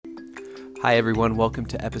Hi everyone, welcome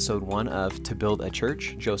to episode 1 of To Build a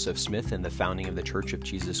Church, Joseph Smith and the founding of the Church of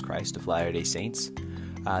Jesus Christ of Latter-day Saints.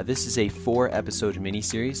 This is a 4-episode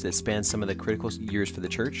mini-series that spans some of the critical years for the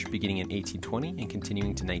church, beginning in 1820 and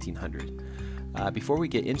continuing to 1900. Before we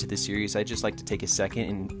get into the series, I'd just like to take a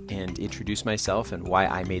second and introduce myself and why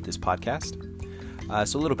I made this podcast.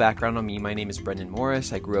 So a little background on me. My name is Brendan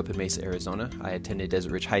Morris. I grew up in Mesa, Arizona. I attended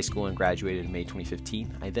Desert Ridge High School and graduated in May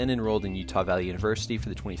 2015. I then enrolled in Utah Valley University for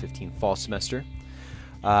the 2015 fall semester.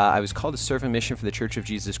 I was called to serve a mission for the Church of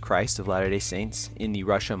Jesus Christ of Latter-day Saints in the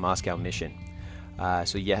Russia-Moscow mission.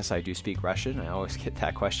 So yes, I do speak Russian. I always get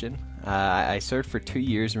that question. I served for 2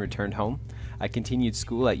 years and returned home. I continued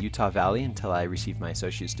school at Utah Valley until I received my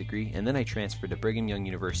associate's degree, and then I transferred to Brigham Young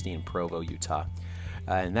University in Provo, Utah.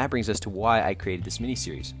 And that brings us to why I created this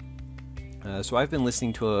mini-series. So I've been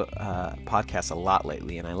listening to podcasts a lot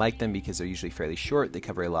lately, and I like them because they're usually fairly short. They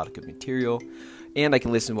cover a lot of good material, and I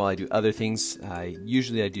can listen while I do other things.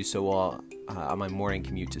 Usually I do so while on my morning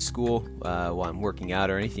commute to school, while I'm working out,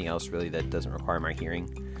 or anything else really that doesn't require my hearing.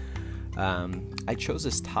 I chose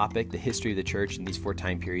this topic, the history of the church in these 4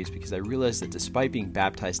 time periods, because I realized that despite being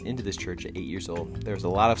baptized into this church at 8 years old, there was a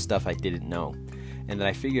lot of stuff I didn't know, and that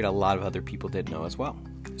I figured a lot of other people didn't know as well.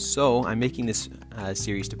 So I'm making this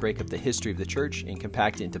series to break up the history of the church and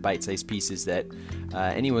compact it into bite-sized pieces that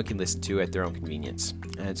anyone can listen to at their own convenience.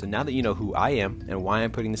 And so now that you know who I am and why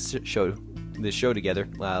I'm putting this show together,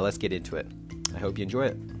 let's get into it. I hope you enjoy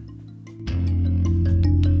it.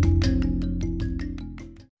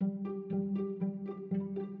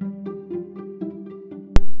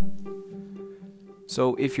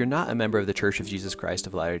 So if you're not a member of the Church of Jesus Christ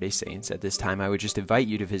of Latter-day Saints, at this time I would just invite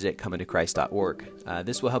you to visit comingtochrist.org.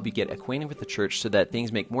 This will help you get acquainted with the church so that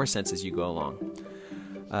things make more sense as you go along.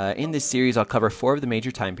 In this series, I'll cover 4 of the major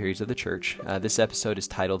time periods of the church. This episode is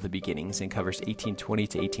titled The Beginnings and covers 1820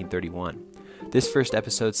 to 1831. This first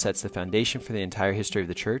episode sets the foundation for the entire history of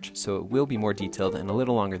the church, so it will be more detailed and a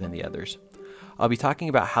little longer than the others. I'll be talking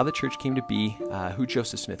about how the church came to be, who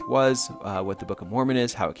Joseph Smith was, what the Book of Mormon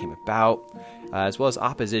is, how it came about, as well as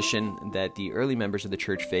opposition that the early members of the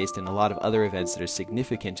church faced and a lot of other events that are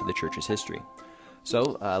significant to the church's history. So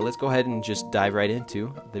let's go ahead and just dive right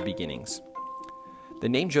into the beginnings. The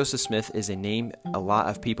name Joseph Smith is a name a lot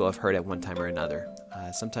of people have heard at one time or another,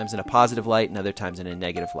 sometimes in a positive light and other times in a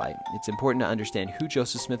negative light. It's important to understand who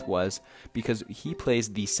Joseph Smith was because he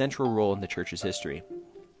plays the central role in the church's history.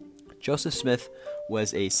 Joseph Smith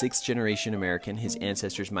was a 6th-generation American. His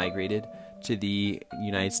ancestors migrated to the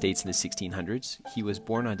United States in the 1600s. He was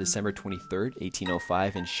born on December 23,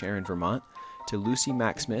 1805 in Sharon, Vermont, to Lucy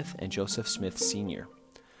Mack Smith and Joseph Smith Sr.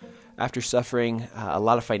 After suffering a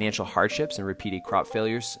lot of financial hardships and repeated crop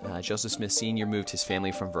failures, Joseph Smith Sr. moved his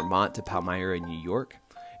family from Vermont to Palmyra, New York,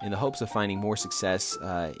 in the hopes of finding more success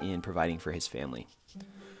in providing for his family.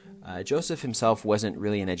 Joseph himself wasn't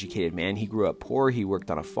really an educated man. He grew up poor. He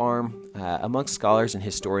worked on a farm. Amongst scholars and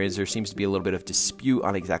historians, there seems to be a little bit of dispute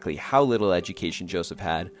on exactly how little education Joseph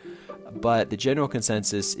had, but the general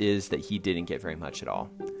consensus is that he didn't get very much at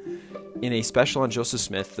all. In a special on Joseph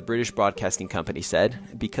Smith, the British Broadcasting Company said,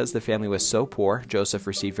 because the family was so poor, Joseph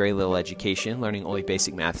received very little education, learning only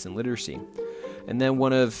basic maths and literacy. And then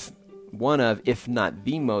one of, if not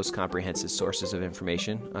the most comprehensive sources of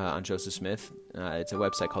information on Joseph Smith, it's a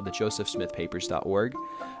website called the josephsmithpapers.org,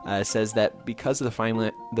 says that because of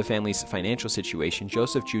the family's financial situation,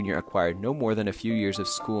 Joseph Jr. acquired no more than a few years of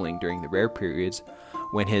schooling during the rare periods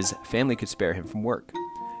when his family could spare him from work.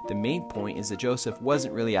 The main point is that Joseph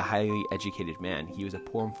wasn't really a highly educated man. He was a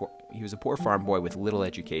poor farm boy with little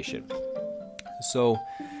education. So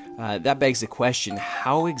that begs the question,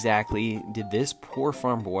 how exactly did this poor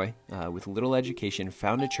farm boy with little education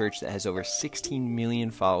found a church that has over 16 million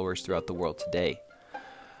followers throughout the world today?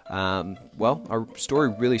 Well, our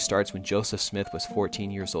story really starts when Joseph Smith was 14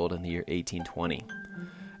 years old in the year 1820.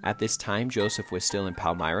 At this time, Joseph was still in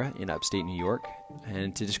Palmyra in upstate New York,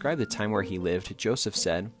 and to describe the time where he lived, Joseph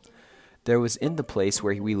said, "There was in the place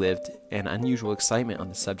where we lived an unusual excitement on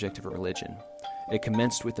the subject of religion. It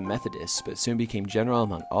commenced with the Methodists, but soon became general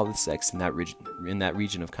among all the sects in that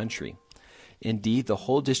region of country. Indeed, the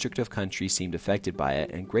whole district of country seemed affected by it,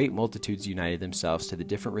 and great multitudes united themselves to the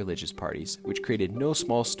different religious parties, which created no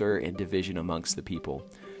small stir and division amongst the people,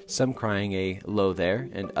 some crying a 'Lo there,'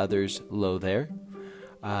 and others 'Lo there.'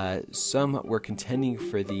 Some were contending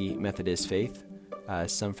for the Methodist faith,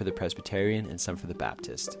 some for the Presbyterian, and some for the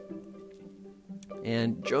Baptist."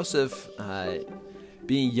 And Joseph,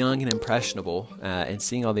 being young and impressionable, and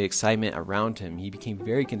seeing all the excitement around him, he became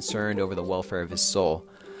very concerned over the welfare of his soul,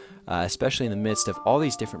 especially in the midst of all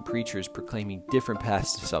these different preachers proclaiming different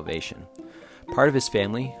paths to salvation. Part of his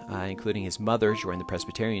family, including his mother, joined the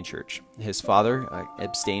Presbyterian Church. His father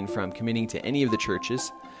abstained from committing to any of the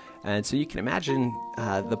churches, and so you can imagine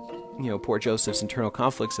poor Joseph's internal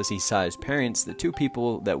conflicts as he saw his parents, the two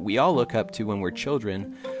people that we all look up to when we're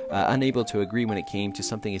children, unable to agree when it came to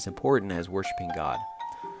something as important as worshiping God.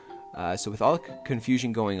 So with all the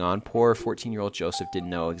confusion going on, poor 14-year-old Joseph didn't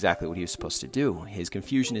know exactly what he was supposed to do. His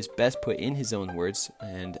confusion is best put in his own words,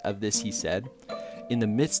 and of this he said, "In the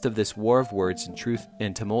midst of this war of words and truth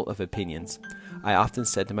and tumult of opinions, I often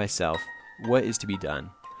said to myself, what is to be done?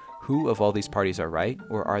 Who of all these parties are right,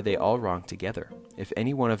 or are they all wrong together? If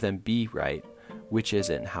any one of them be right, which is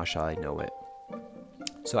it, and how shall I know it?"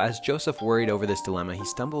 So as Joseph worried over this dilemma, he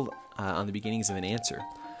stumbled on the beginnings of an answer.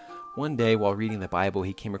 One day, while reading the Bible,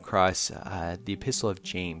 he came across the Epistle of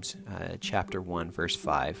James, chapter 1, verse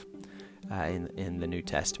 5, in the New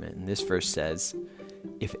Testament. And this verse says,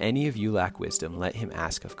 "If any of you lack wisdom, let him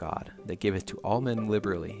ask of God, that giveth to all men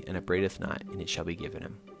liberally, and upbraideth not, and it shall be given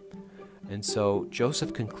him." And so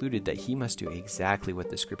Joseph concluded that he must do exactly what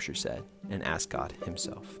the Scripture said, and ask God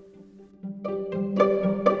himself.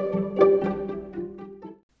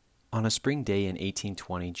 On a spring day in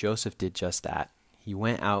 1820, Joseph did just that. He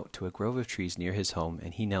went out to a grove of trees near his home,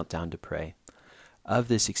 and he knelt down to pray. Of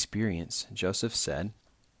this experience, Joseph said,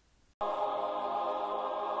 "I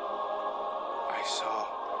saw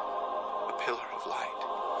a pillar of light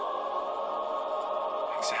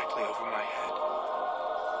exactly over my head,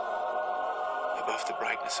 above the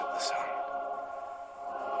brightness of the sun,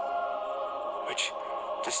 which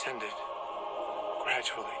descended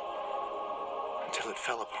gradually until it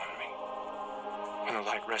fell upon me. When the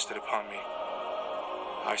light rested upon me,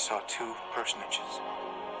 I saw two personages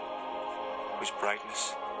whose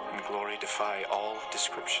brightness and glory defy all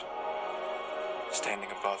description,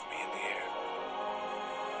 standing above me in the air.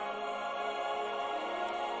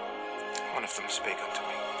 One of them spake unto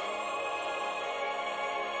me,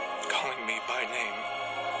 calling me by name,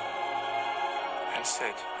 and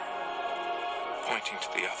said, pointing to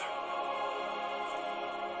the other,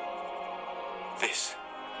 This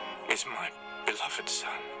is my beloved Son.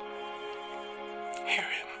 Hear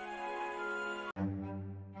him."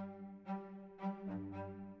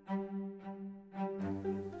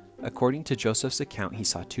 According to Joseph's account, he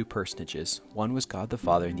saw two personages. One was God the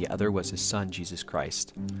Father, and the other was his Son, Jesus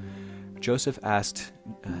Christ. Joseph asked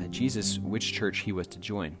Jesus which church he was to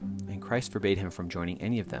join, and Christ forbade him from joining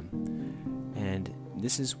any of them. And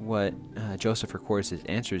this is what Joseph records his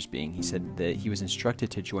answers being. He said that he was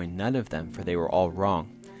instructed to join none of them, for they were all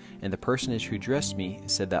wrong. And the personage who addressed me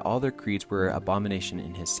said that all their creeds were abomination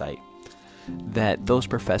in his sight, that those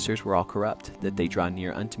professors were all corrupt, that they draw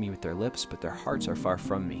near unto me with their lips, but their hearts are far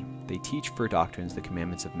from me. They teach for doctrines the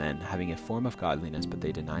commandments of men, having a form of godliness, but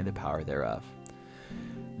they deny the power thereof.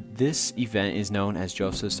 This event is known as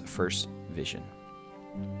Joseph's first vision.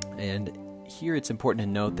 And here it's important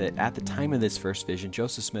to note that at the time of this first vision,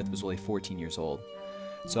 Joseph Smith was only 14 years old.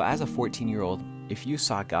 So as a 14-year-old, if you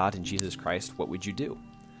saw God in Jesus Christ, what would you do?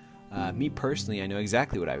 Me personally, I know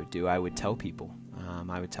exactly what I would do. I would tell people.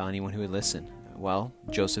 I would tell anyone who would listen. Well,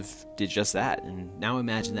 Joseph did just that. And now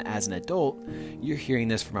imagine that as an adult, you're hearing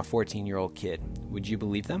this from a 14-year-old kid. Would you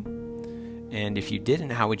believe them? And if you didn't,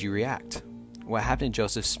 how would you react? What happened to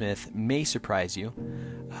Joseph Smith may surprise you.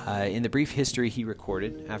 In the brief history he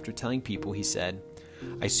recorded, after telling people, he said,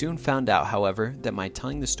 "I soon found out, however, that my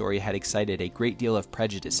telling the story had excited a great deal of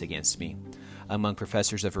prejudice against me among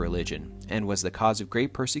professors of religion, and was the cause of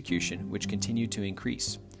great persecution, which continued to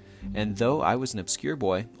increase. And though I was an obscure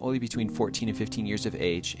boy, only between 14 and 15 years of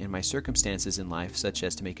age, and my circumstances in life such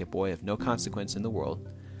as to make a boy of no consequence in the world,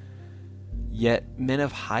 yet men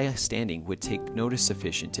of high standing would take notice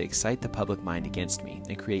sufficient to excite the public mind against me,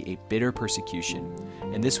 and create a bitter persecution,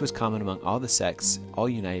 and this was common among all the sects, all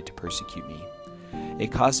united to persecute me.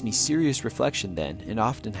 It caused me serious reflection then, and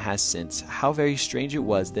often has since, how very strange it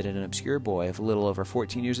was that an obscure boy of a little over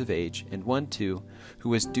 14 years of age, and one, too, who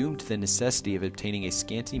was doomed to the necessity of obtaining a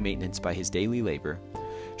scanty maintenance by his daily labor,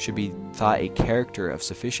 should be thought a character of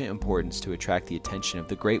sufficient importance to attract the attention of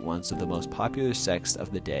the great ones of the most popular sects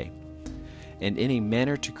of the day, and in a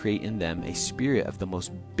manner to create in them a spirit of the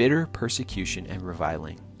most bitter persecution and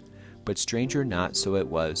reviling. But strange or not, so it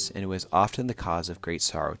was, and it was often the cause of great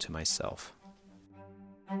sorrow to myself."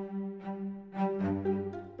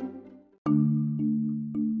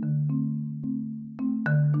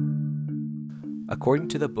 According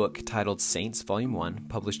to the book titled Saints, Volume 1,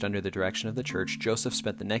 published under the direction of the church, Joseph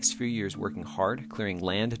spent the next few years working hard, clearing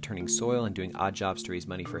land, turning soil, and doing odd jobs to raise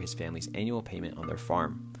money for his family's annual payment on their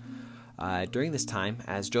farm. During this time,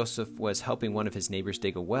 as Joseph was helping one of his neighbors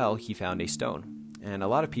dig a well, he found a stone. And a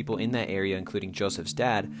lot of people in that area, including Joseph's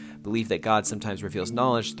dad, believe that God sometimes reveals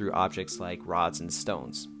knowledge through objects like rods and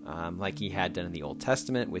stones, like he had done in the Old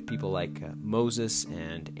Testament with people like Moses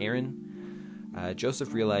and Aaron.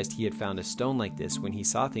 Joseph realized he had found a stone like this when he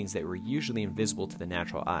saw things that were usually invisible to the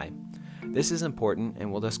natural eye. This is important,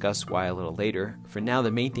 and we'll discuss why a little later. For now,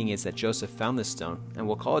 the main thing is that Joseph found this stone, and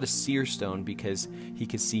we'll call it a seer stone because he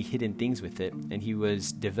could see hidden things with it, and he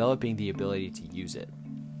was developing the ability to use it.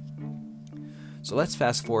 So let's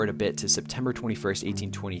fast forward a bit to September 21st,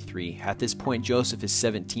 1823. At this point, Joseph is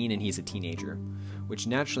 17 and he's a teenager, which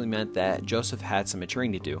naturally meant that Joseph had some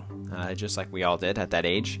maturing to do, just like we all did at that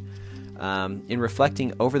age. In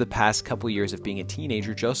reflecting over the past couple years of being a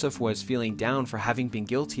teenager, Joseph was feeling down for having been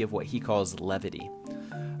guilty of what he calls levity.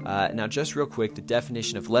 Now, just real quick, the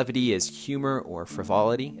definition of levity is humor or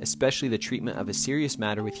frivolity, especially the treatment of a serious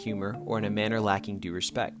matter with humor or in a manner lacking due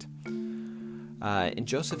respect. And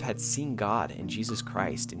Joseph had seen God in Jesus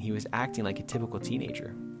Christ, and he was acting like a typical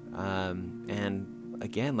teenager. And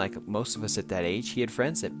again, like most of us at that age, he had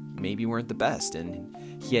friends that maybe weren't the best, and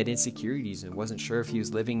he had insecurities and wasn't sure if he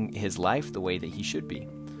was living his life the way that he should be.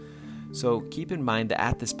 So keep in mind that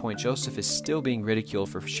at this point, Joseph is still being ridiculed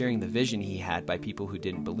for sharing the vision he had by people who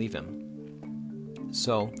didn't believe him.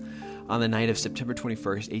 So on the night of September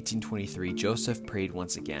 21st, 1823, Joseph prayed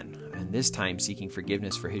once again, and this time seeking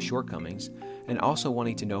forgiveness for his shortcomings, and also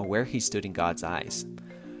wanting to know where he stood in God's eyes.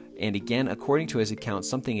 And again, according to his account,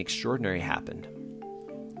 something extraordinary happened.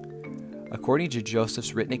 According to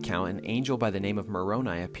Joseph's written account, an angel by the name of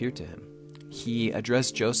Moroni appeared to him. He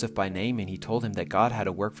addressed Joseph by name, and he told him that God had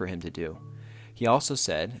a work for him to do. He also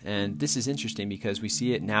said, and this is interesting because we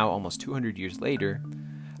see it now almost 200 years later,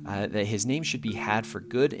 that his name should be had for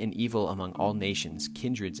good and evil among all nations,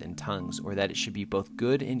 kindreds, and tongues, or that it should be both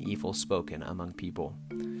good and evil spoken among people.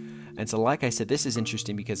 And so, like I said, this is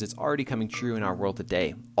interesting because it's already coming true in our world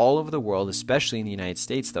today. All over the world, especially in the United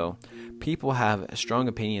States, though, people have strong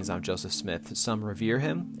opinions on Joseph Smith. Some revere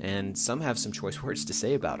him, and some have some choice words to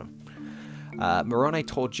say about him. Moroni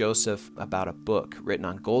told Joseph about a book written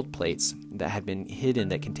on gold plates that had been hidden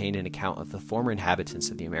that contained an account of the former inhabitants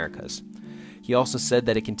of the Americas. He also said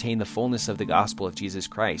that it contained the fullness of the gospel of Jesus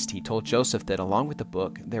Christ. He told Joseph that along with the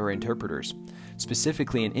book, there were interpreters,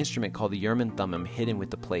 specifically an instrument called the Urim and Thummim hidden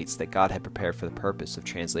with the plates that God had prepared for the purpose of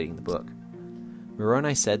translating the book.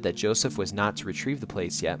 Moroni said that Joseph was not to retrieve the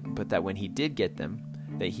plates yet, but that when he did get them,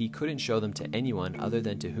 that he couldn't show them to anyone other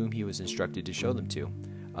than to whom he was instructed to show them to.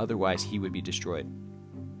 Otherwise, he would be destroyed.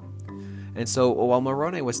 And so, while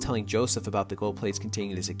Moroni was telling Joseph about the gold plates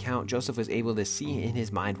containing this account, Joseph was able to see in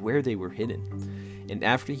his mind where they were hidden. And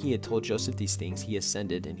after he had told Joseph these things, he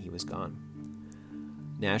ascended and he was gone.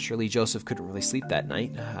 Naturally, Joseph couldn't really sleep that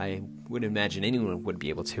night. I would imagine anyone would be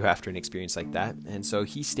able to after an experience like that. And so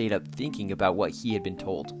he stayed up thinking about what he had been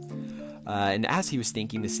told. And as he was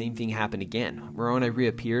thinking, the same thing happened again. Moroni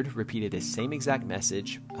reappeared, repeated the same exact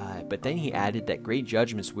message, but then he added that great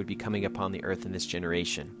judgments would be coming upon the earth in this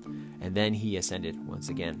generation. And then he ascended once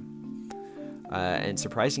again. And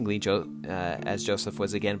surprisingly, as Joseph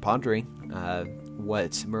was again pondering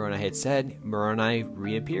what Moroni had said, Moroni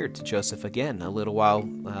reappeared to Joseph again a little while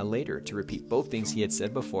later to repeat both things he had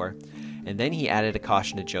said before. And then he added a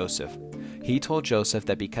caution to Joseph. He told Joseph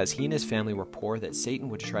that because he and his family were poor, that Satan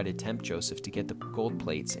would try to tempt Joseph to get the gold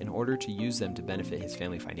plates in order to use them to benefit his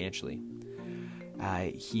family financially.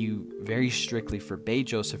 He very strictly forbade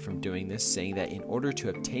Joseph from doing this, saying that in order to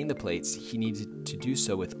obtain the plates, he needed to do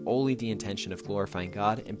so with only the intention of glorifying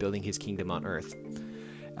God and building his kingdom on earth.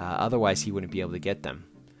 Otherwise, he wouldn't be able to get them.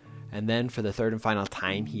 And then for the third and final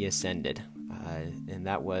time, he ascended. And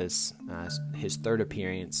that was his third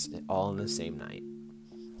appearance, all in the same night.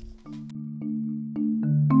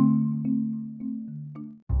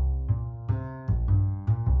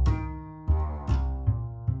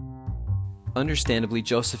 Understandably,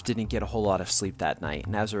 Joseph didn't get a whole lot of sleep that night,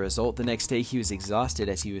 and as a result, the next day he was exhausted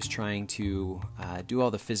as he was trying to do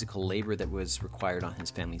all the physical labor that was required on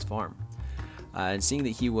his family's farm. And seeing that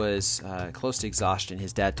he was close to exhaustion,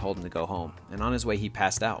 his dad told him to go home, and on his way he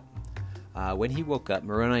passed out. When he woke up,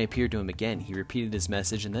 Moroni appeared to him again. He repeated his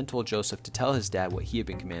message and then told Joseph to tell his dad what he had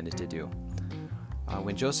been commanded to do.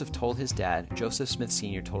 When Joseph told his dad, Joseph Smith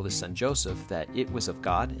Sr. told his son Joseph that it was of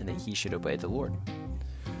God and that he should obey the Lord.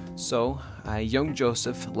 So, young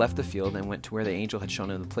Joseph left the field and went to where the angel had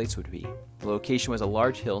shown him the plates would be. The location was a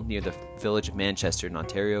large hill near the village of Manchester in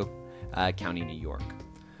Ontario County, New York.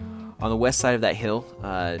 On the west side of that hill,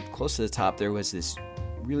 close to the top, there was this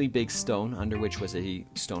really big stone under which was a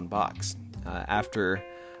stone box. After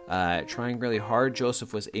trying really hard,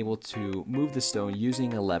 Joseph was able to move the stone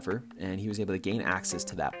using a lever, and he was able to gain access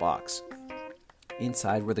to that box.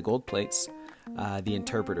 Inside were the gold plates, the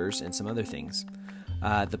interpreters, and some other things.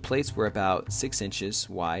 The plates were about 6 inches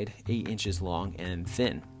wide, 8 inches long, and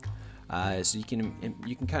thin. So you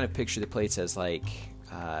can kind of picture the plates as like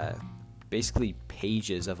basically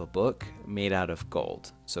pages of a book made out of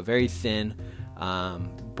gold. So very thin,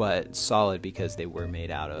 but solid because they were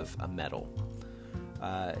made out of a metal.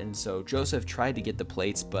 And so Joseph tried to get the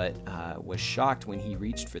plates, but was shocked when he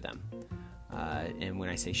reached for them. And when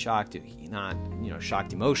I say shocked, not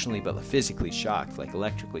shocked emotionally, but physically shocked, like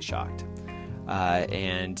electrically shocked.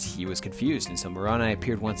 And he was confused, and so Moroni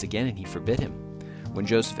appeared once again, and he forbid him. When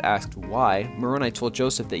Joseph asked why, Moroni told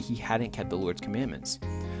Joseph that he hadn't kept the Lord's commandments.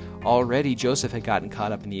 Already, Joseph had gotten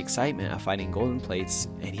caught up in the excitement of finding golden plates,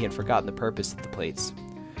 and he had forgotten the purpose of the plates.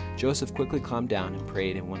 Joseph quickly calmed down and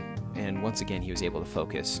prayed, and once again he was able to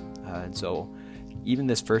focus. And so, even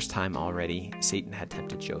this first time already, Satan had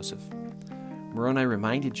tempted Joseph. Moroni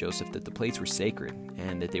reminded Joseph that the plates were sacred,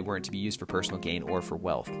 and that they weren't to be used for personal gain or for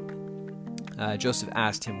wealth. Joseph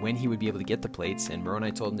asked him when he would be able to get the plates, and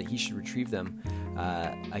Moroni told him that he should retrieve them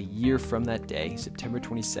a year from that day, September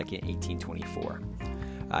 22nd, 1824.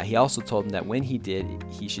 He also told him that when he did,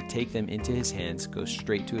 he should take them into his hands, go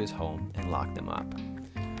straight to his home, and lock them up.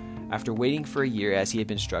 After waiting for a year as he had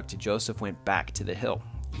been instructed, Joseph went back to the hill.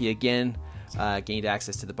 He again gained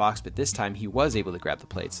access to the box, but this time he was able to grab the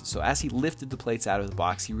plates. So as he lifted the plates out of the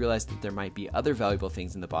box, he realized that there might be other valuable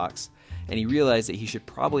things in the box, and he realized that he should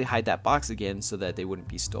probably hide that box again so that they wouldn't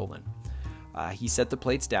be stolen. He set the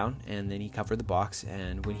plates down, and then he covered the box,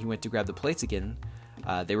 and when he went to grab the plates again,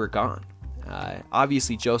 they were gone.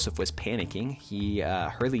 Obviously, Joseph was panicking. He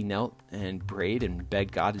hurriedly knelt and prayed and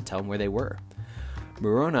begged God to tell him where they were.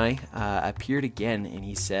 Moroni appeared again, and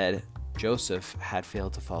he said Joseph had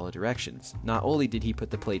failed to follow directions. Not only did he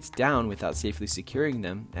put the plates down without safely securing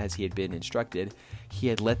them, as he had been instructed, he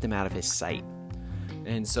had let them out of his sight.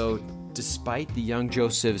 And so, despite the young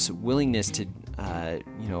Joseph's willingness to,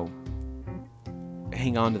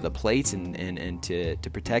 hang on to the plates and to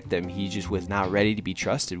protect them, he just was not ready to be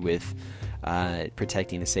trusted with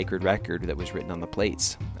protecting the sacred record that was written on the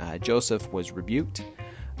plates. Joseph was rebuked,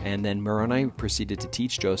 and then Moroni proceeded to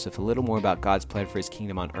teach Joseph a little more about God's plan for his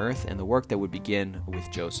kingdom on earth and the work that would begin with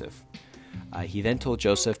Joseph. He then told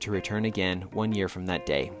Joseph to return again 1 year from that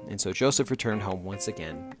day, and so Joseph returned home once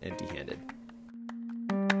again empty-handed.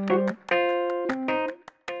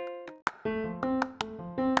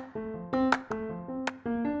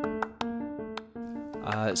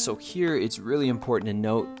 So here it's really important to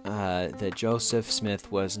note that Joseph Smith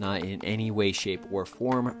was not in any way, shape, or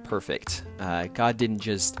form perfect. God didn't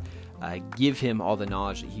just give him all the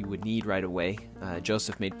knowledge that he would need right away.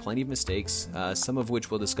 Joseph made plenty of mistakes, some of which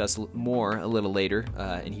we'll discuss more a little later,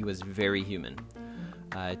 and he was very human.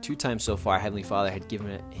 2 times so far, Heavenly Father had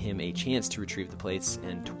given him a chance to retrieve the plates,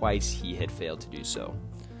 and twice he had failed to do so.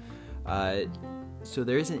 So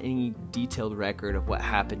there isn't any detailed record of what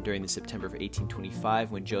happened during the September of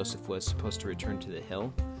 1825 when Joseph was supposed to return to the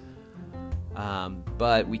hill.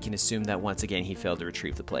 But we can assume that once again he failed to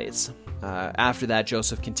retrieve the plates. After that,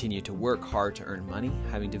 Joseph continued to work hard to earn money,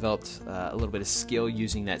 having developed a little bit of skill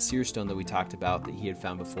using that seer stone that we talked about that he had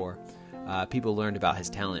found before. People learned about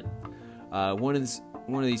his talent. One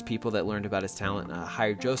of these people that learned about his talent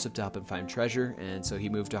hired Joseph to help him find treasure, and so he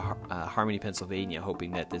moved to Harmony, Pennsylvania,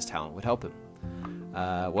 hoping that this talent would help him.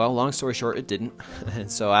 Well, long story short, it didn't, and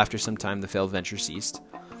so after some time the failed venture ceased.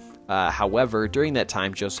 However, during that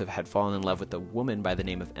time, Joseph had fallen in love with a woman by the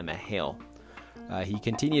name of Emma Hale. He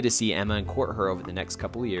continued to see Emma and court her over the next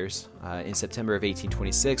couple of years. In September of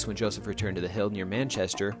 1826, when Joseph returned to the hill near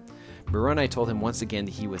Manchester, Moroni told him once again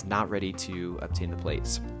that he was not ready to obtain the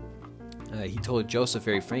plates. He told Joseph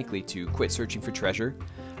very frankly to quit searching for treasure,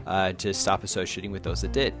 to stop associating with those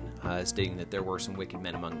that did, stating that there were some wicked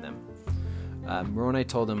men among them. Moroni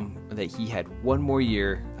told him that he had 1 more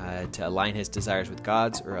year to align his desires with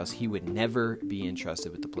God's, or else he would never be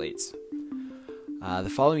entrusted with the plates. The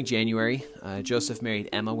following January, Joseph married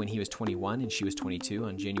Emma when he was 21 and she was 22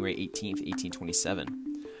 on January 18th,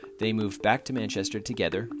 1827. They moved back to Manchester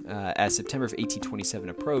together. As September of 1827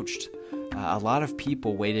 approached, a lot of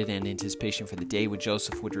people waited in anticipation for the day when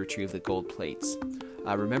Joseph would retrieve the gold plates.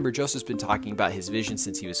 Remember, Joseph's been talking about his vision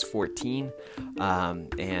since he was 14,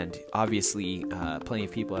 and obviously plenty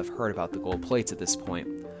of people have heard about the gold plates at this point.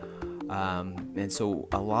 And so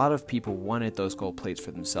a lot of people wanted those gold plates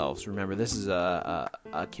for themselves. Remember, this is a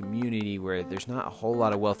community where there's not a whole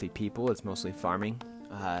lot of wealthy people. It's mostly farming.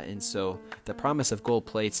 And so the promise of gold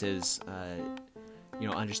plates is,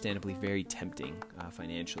 understandably very tempting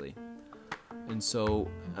financially. And so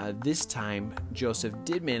this time, Joseph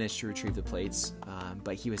did manage to retrieve the plates,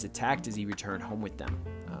 but he was attacked as he returned home with them.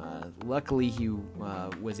 Luckily, he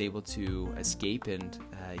was able to escape, and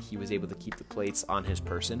he was able to keep the plates on his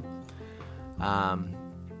person.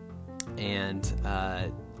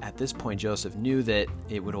 At this point, Joseph knew that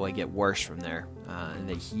it would only get worse from there, and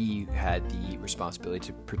that he had the responsibility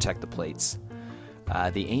to protect the plates.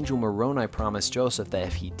 The angel Moroni promised Joseph that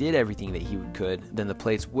if he did everything that he could, then the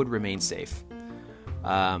plates would remain safe.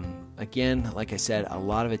 Again, like I said, a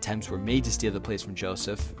lot of attempts were made to steal the plates from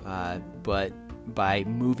Joseph, but by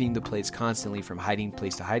moving the plates constantly from hiding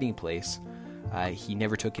place to hiding place, he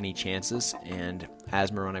never took any chances, and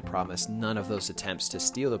as Moroni promised, none of those attempts to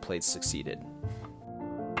steal the plates succeeded.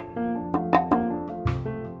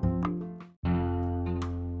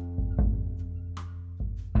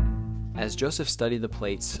 As Joseph studied the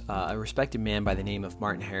plates, a respected man by the name of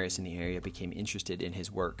Martin Harris in the area became interested in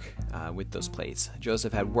his work with those plates.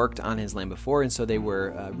 Joseph had worked on his land before, and so they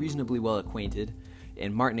were reasonably well acquainted,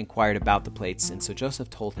 and Martin inquired about the plates, and so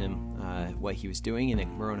Joseph told him what he was doing,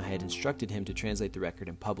 and Moroni had instructed him to translate the record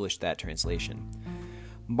and publish that translation.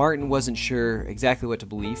 Martin wasn't sure exactly what to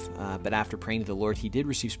believe, but after praying to the Lord, he did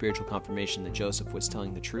receive spiritual confirmation that Joseph was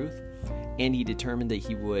telling the truth, and he determined that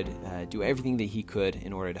he would do everything that he could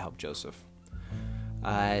in order to help Joseph.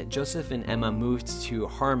 Joseph and Emma moved to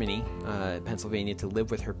Harmony, Pennsylvania, to live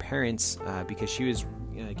with her parents because she was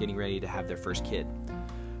getting ready to have their first kid.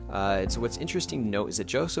 So what's interesting to note is that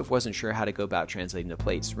Joseph wasn't sure how to go about translating the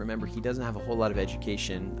plates. Remember, he doesn't have a whole lot of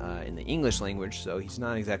education in the English language, so he's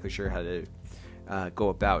not exactly sure how to go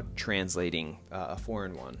about translating a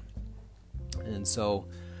foreign one. And so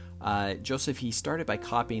Joseph, he started by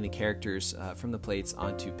copying the characters from the plates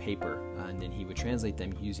onto paper, and then he would translate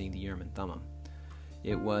them using the Urim and Thummim.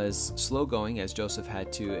 It was slow going, as Joseph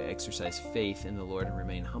had to exercise faith in the Lord and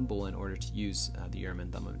remain humble in order to use the Urim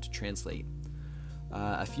and Thummim to translate.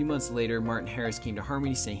 A few months later, Martin Harris came to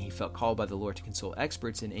Harmony saying he felt called by the Lord to consult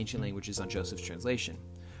experts in ancient languages on Joseph's translation.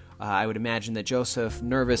 I would imagine that Joseph,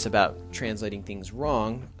 nervous about translating things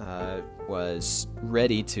wrong, was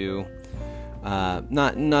ready to,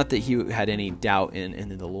 not that he had any doubt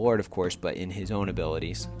in the Lord, of course, but in his own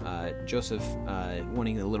abilities. Joseph,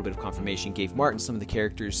 wanting a little bit of confirmation, gave Martin some of the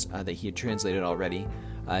characters that he had translated already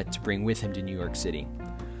to bring with him to New York City.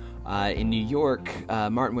 In New York,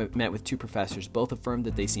 Martin met with two professors. Both affirmed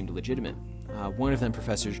that they seemed legitimate. One of them,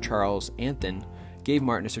 Professor Charles Anthon, gave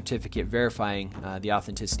Martin a certificate verifying the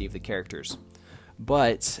authenticity of the characters.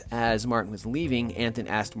 But as Martin was leaving, Anthon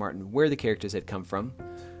asked Martin where the characters had come from,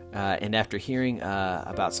 and after hearing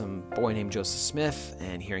about some boy named Joseph Smith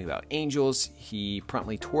and hearing about angels, he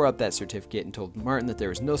promptly tore up that certificate and told Martin that there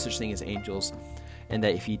was no such thing as angels, and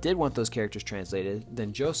that if he did want those characters translated,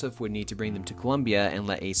 then Joseph would need to bring them to Columbia and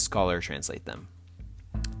let a scholar translate them.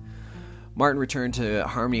 Martin returned to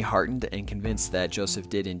Harmony heartened and convinced that Joseph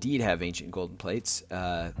did indeed have ancient golden plates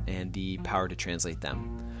and the power to translate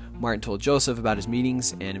them. Martin told Joseph about his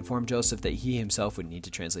meetings and informed Joseph that he himself would need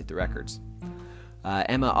to translate the records.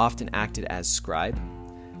 Emma often acted as scribe,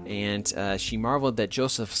 and she marveled that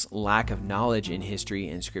Joseph's lack of knowledge in history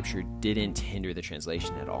and scripture didn't hinder the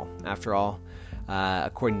translation at all. After all,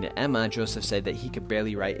 according to Emma, Joseph said that he could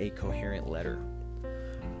barely write a coherent letter.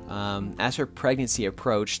 As her pregnancy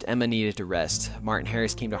approached, Emma needed to rest. Martin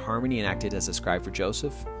Harris came to Harmony and acted as a scribe for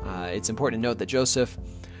Joseph. It's important to note that Joseph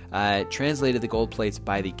translated the gold plates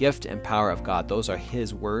by the gift and power of God. Those are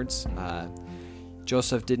his words.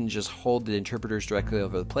 Joseph didn't just hold the interpreters directly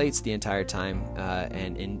over the plates the entire time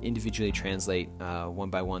and individually translate one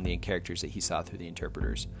by one the characters that he saw through the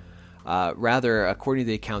interpreters. Rather, according to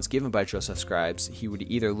the accounts given by Joseph's scribes, he would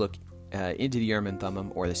either look into the Urim and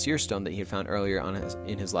Thummim or the seer stone that he had found earlier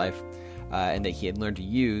in his life and that he had learned to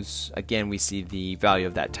use. Again, we see the value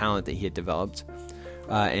of that talent that he had developed.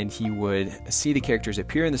 And he would see the characters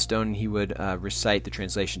appear in the stone, and he would recite the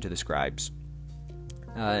translation to the scribes.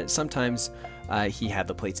 Sometimes he had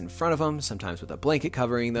the plates in front of him, sometimes with a blanket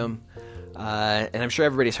covering them. And I'm sure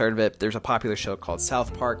everybody's heard of it. There's a popular show called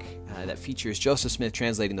South Park that features Joseph Smith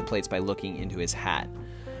translating the plates by looking into his hat.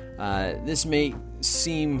 This may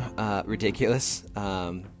seem ridiculous,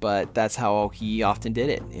 but that's how he often did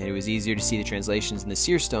it. And it was easier to see the translations in the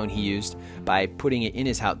seer stone he used by putting it in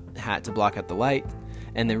his hat to block out the light,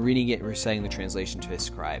 and then reading it and reciting the translation to his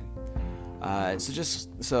scribe. So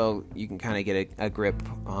just so you can kind of get a grip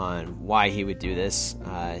on why he would do this,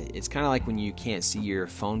 it's kind of like when you can't see your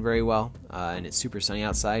phone very well and it's super sunny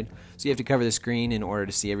outside, so you have to cover the screen in order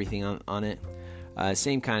to see everything on it.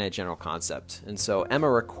 Same kind of general concept. And so Emma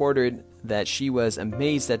recorded that she was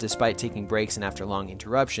amazed that despite taking breaks and after long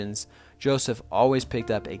interruptions, Joseph always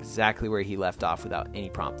picked up exactly where he left off without any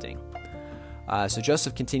prompting. So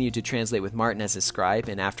Joseph continued to translate with Martin as his scribe,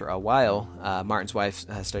 and after a while, Martin's wife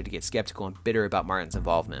started to get skeptical and bitter about Martin's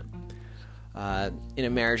involvement. In a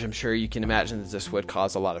marriage, I'm sure you can imagine that this would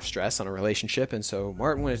cause a lot of stress on a relationship, and so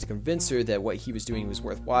Martin wanted to convince her that what he was doing was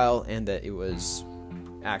worthwhile and that it was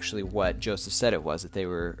actually what Joseph said it was, that they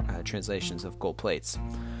were translations of gold plates.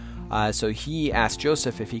 So he asked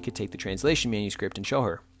Joseph if he could take the translation manuscript and show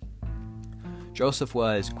her. Joseph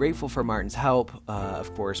was grateful for Martin's help,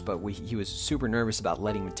 of course, but he was super nervous about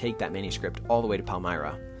letting him take that manuscript all the way to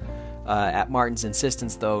Palmyra. At Martin's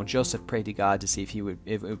insistence, though, Joseph prayed to God to see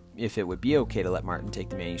if it would be okay to let Martin take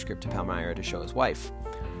the manuscript to Palmyra to show his wife.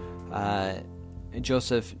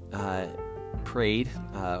 Joseph prayed.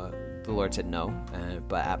 The Lord said no,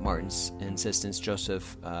 but at Martin's insistence,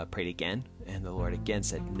 Joseph prayed again, and the Lord again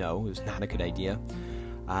said no, it was not a good idea.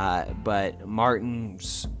 But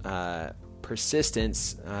Martin's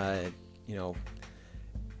persistence, it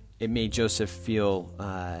made Joseph feel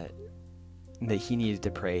that he needed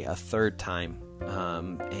to pray a third time,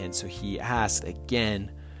 and so he asked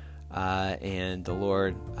again, and the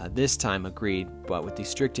Lord this time agreed, but with these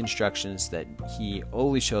strict instructions that he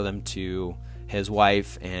only show them to his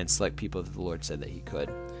wife and select people that the Lord said that he could.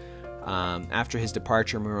 After his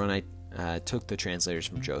departure, Moroni took the translators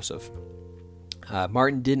from Joseph.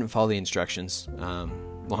 Martin didn't follow the instructions.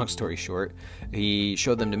 Long story short, he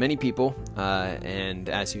showed them to many people, and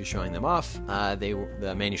as he was showing them off,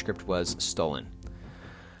 the manuscript was stolen.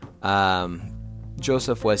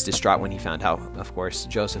 Joseph was distraught when he found out, of course.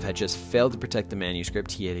 Joseph had just failed to protect the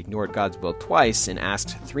manuscript. He had ignored God's will twice and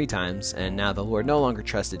asked 3 times, and now the Lord no longer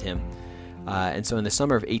trusted him. And so in the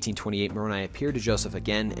summer of 1828, Moroni appeared to Joseph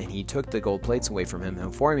again, and he took the gold plates away from him,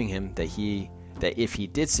 informing him that if he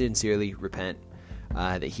did sincerely repent,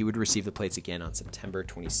 that he would receive the plates again on September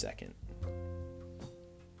 22nd.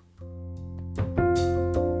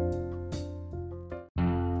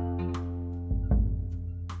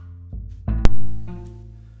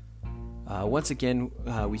 Once again,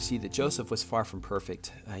 we see that Joseph was far from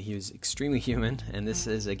perfect. He was extremely human, and this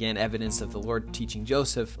is again evidence of the Lord teaching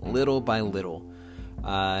Joseph little by little.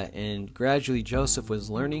 And gradually Joseph was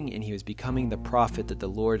learning, and he was becoming the prophet that the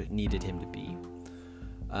Lord needed him to be.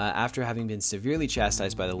 After having been severely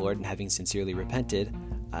chastised by the Lord and having sincerely repented,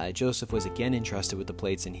 Joseph was again entrusted with the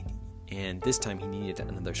plates, and this time he needed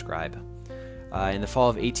another scribe. In the fall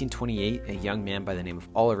of 1828, a young man by the name of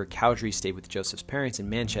Oliver Cowdery stayed with Joseph's parents in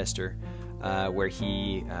Manchester, where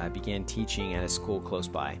he began teaching at a school close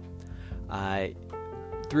by.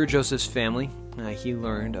 Through Joseph's family, he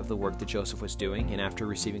learned of the work that Joseph was doing, and after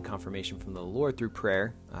receiving confirmation from the Lord through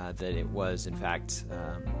prayer that it was, in fact,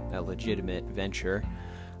 a legitimate venture,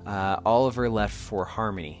 Oliver left for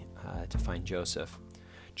Harmony to find Joseph.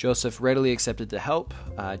 Joseph readily accepted the help.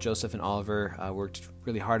 Joseph and Oliver worked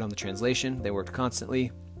really hard on the translation. They worked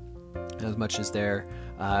constantly, as much as their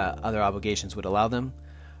other obligations would allow them.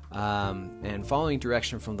 And following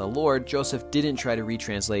direction from the Lord, Joseph didn't try to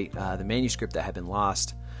retranslate the manuscript that had been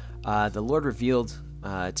lost. The Lord revealed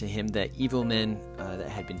to him that evil men that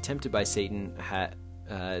had been tempted by Satan had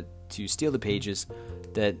to steal the pages,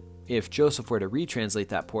 that if Joseph were to retranslate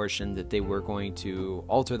that portion, that they were going to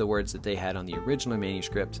alter the words that they had on the original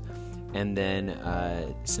manuscript, and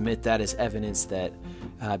then submit that as evidence that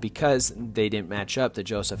because they didn't match up, that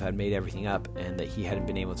Joseph had made everything up and that he hadn't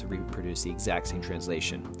been able to reproduce the exact same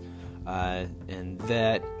translation. And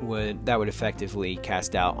that would effectively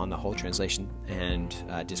cast doubt on the whole translation and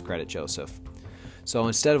discredit Joseph. So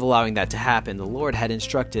instead of allowing that to happen, the Lord had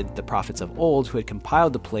instructed the prophets of old who had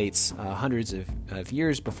compiled the plates hundreds of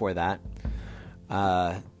years before that,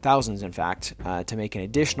 thousands in fact, to make an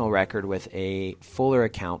additional record with a fuller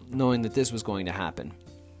account, knowing that this was going to happen.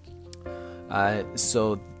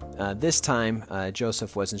 So this time,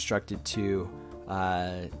 Joseph was instructed to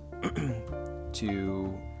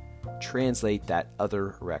translate that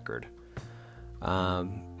other record.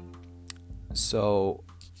 So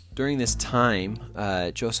during this time,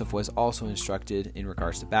 Joseph was also instructed in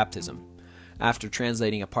regards to baptism. After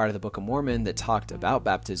translating a part of the Book of Mormon that talked about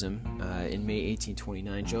baptism, in May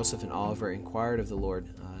 1829, Joseph and Oliver inquired of the Lord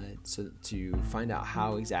to find out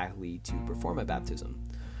how exactly to perform a baptism.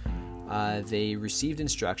 They received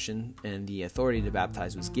instruction, and the authority to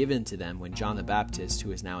baptize was given to them when John the Baptist,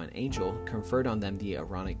 who is now an angel, conferred on them the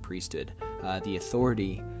Aaronic priesthood, the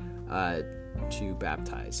authority to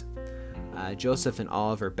baptize. Joseph and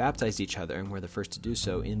Oliver baptized each other and were the first to do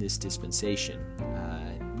so in this dispensation.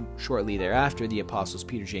 Shortly thereafter, the apostles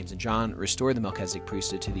Peter, James, and John restored the Melchizedek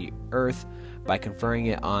priesthood to the earth by conferring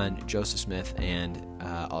it on Joseph Smith and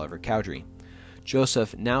Oliver Cowdery.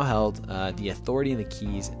 Joseph now held the authority and the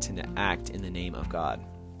keys to act in the name of God.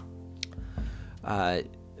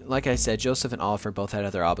 Like I said, Joseph and Oliver both had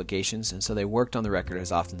other obligations, and so they worked on the record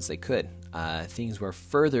as often as they could. Things were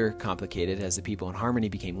further complicated as the people in Harmony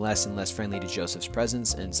became less and less friendly to Joseph's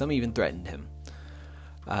presence, and some even threatened him.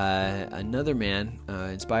 Another man,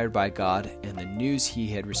 inspired by God and the news he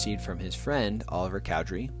had received from his friend, Oliver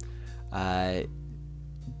Cowdery,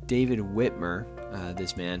 David Whitmer,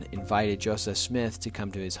 this man, invited Joseph Smith to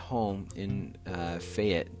come to his home in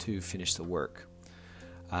Fayette to finish the work.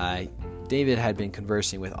 David had been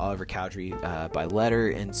conversing with Oliver Cowdery by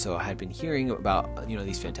letter, and so had been hearing about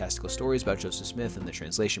these fantastical stories about Joseph Smith and the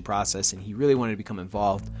translation process, and he really wanted to become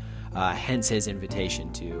involved. Hence his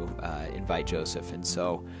invitation to invite Joseph. And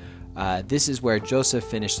so this is where Joseph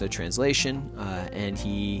finished the translation, and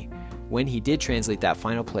when he did translate that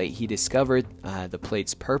final plate, he discovered the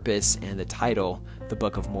plate's purpose and the title, the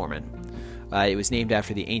Book of Mormon. It was named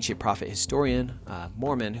after the ancient prophet historian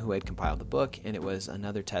Mormon who had compiled the book, and it was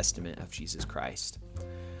another testament of Jesus Christ.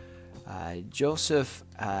 Joseph,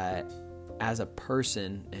 as a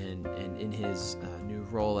person and in his new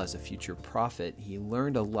role as a future prophet, he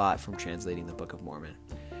learned a lot from translating the Book of Mormon.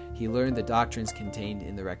 He learned the doctrines contained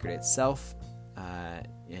in the record itself,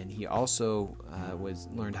 and he also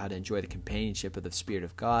learned how to enjoy the companionship of the Spirit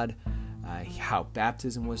of God, how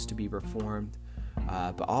baptism was to be performed,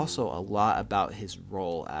 but also a lot about his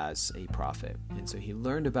role as a prophet. And so he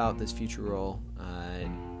learned about this future role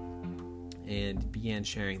and began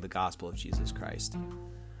sharing the gospel of Jesus Christ.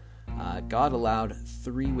 God allowed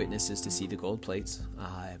 3 witnesses to see the gold plates.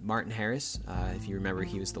 Martin Harris, if you remember,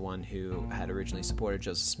 he was the one who had originally supported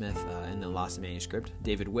Joseph Smith in the lost manuscript.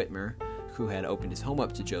 David Whitmer, who had opened his home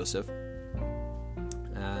up to Joseph.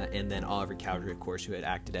 And then Oliver Cowdery, of course, who had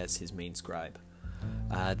acted as his main scribe.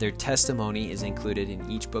 Their testimony is included in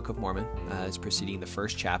each Book of Mormon as preceding the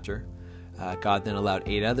first chapter. God then allowed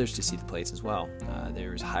 8 others to see the plates as well.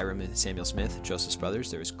 There was Hiram and Samuel Smith, Joseph's brothers.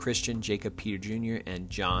 There was Christian, Jacob, Peter Jr., and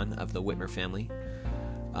John of the Whitmer family.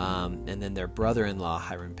 And then their brother-in-law,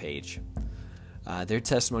 Hiram Page. Their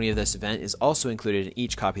testimony of this event is also included in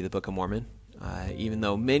each copy of the Book of Mormon. Even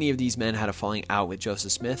though many of these men had a falling out with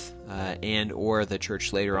Joseph Smith and or the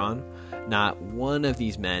church later on, not one of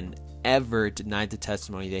these men ever denied the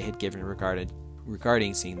testimony they had given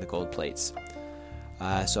regarding seeing the gold plates.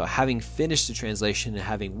 So having finished the translation and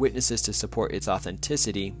having witnesses to support its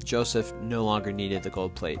authenticity, Joseph no longer needed the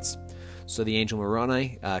gold plates. So the angel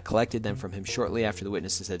Moroni collected them from him shortly after the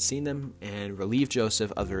witnesses had seen them and relieved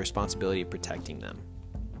Joseph of the responsibility of protecting them.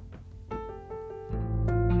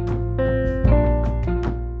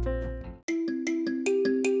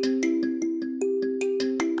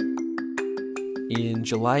 In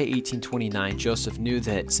July 1829, Joseph knew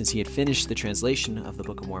that since he had finished the translation of the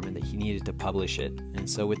Book of Mormon, that he needed to publish it. And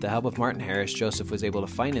so with the help of Martin Harris, Joseph was able to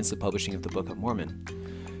finance the publishing of the Book of Mormon.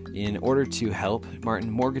 In order to help, Martin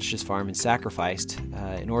mortgaged his farm and sacrificed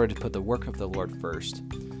in order to put the work of the Lord first.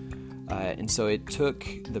 And so it took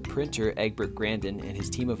the printer, Egbert Grandin, and his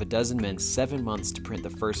team of a dozen men 7 months to print the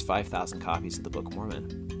first 5,000 copies of the Book of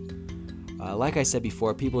Mormon. Like I said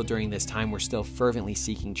before, people during this time were still fervently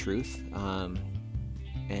seeking truth.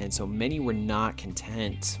 And so many were not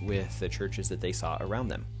content with the churches that they saw around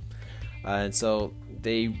them. And so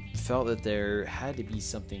they felt that there had to be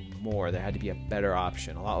something more. There had to be a better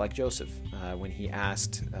option, a lot like Joseph when he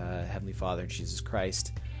asked Heavenly Father and Jesus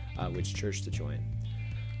Christ which church to join.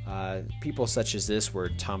 People such as this were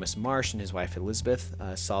Thomas Marsh and his wife Elizabeth,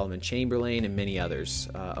 Solomon Chamberlain, and many others.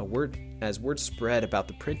 As word spread about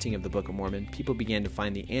the printing of the Book of Mormon, people began to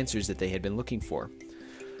find the answers that they had been looking for.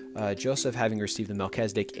 Joseph, having received the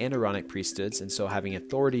Melchizedek and Aaronic priesthoods, and so having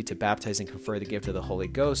authority to baptize and confer the gift of the Holy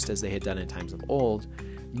Ghost as they had done in times of old,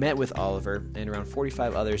 met with Oliver and around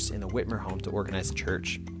 45 others in the Whitmer home to organize the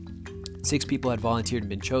church. 6 people had volunteered and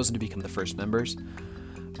been chosen to become the first members.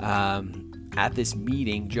 At this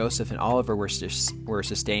meeting, Joseph and Oliver were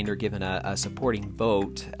sustained or given a supporting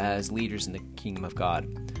vote as leaders in the kingdom of God.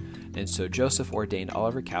 And so Joseph ordained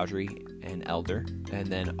Oliver Cowdery an elder, and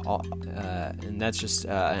then and that's just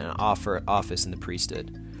an office in the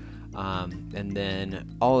priesthood. And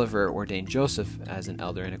then Oliver ordained Joseph as an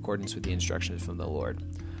elder in accordance with the instructions from the Lord.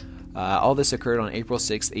 All this occurred on April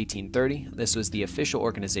 6, 1830. This was the official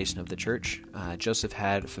organization of the church. Joseph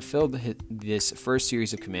had fulfilled this first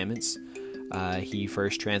series of commandments. He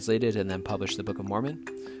first translated and then published the Book of Mormon,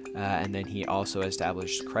 and then he also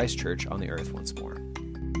established Christ Church on the earth once more.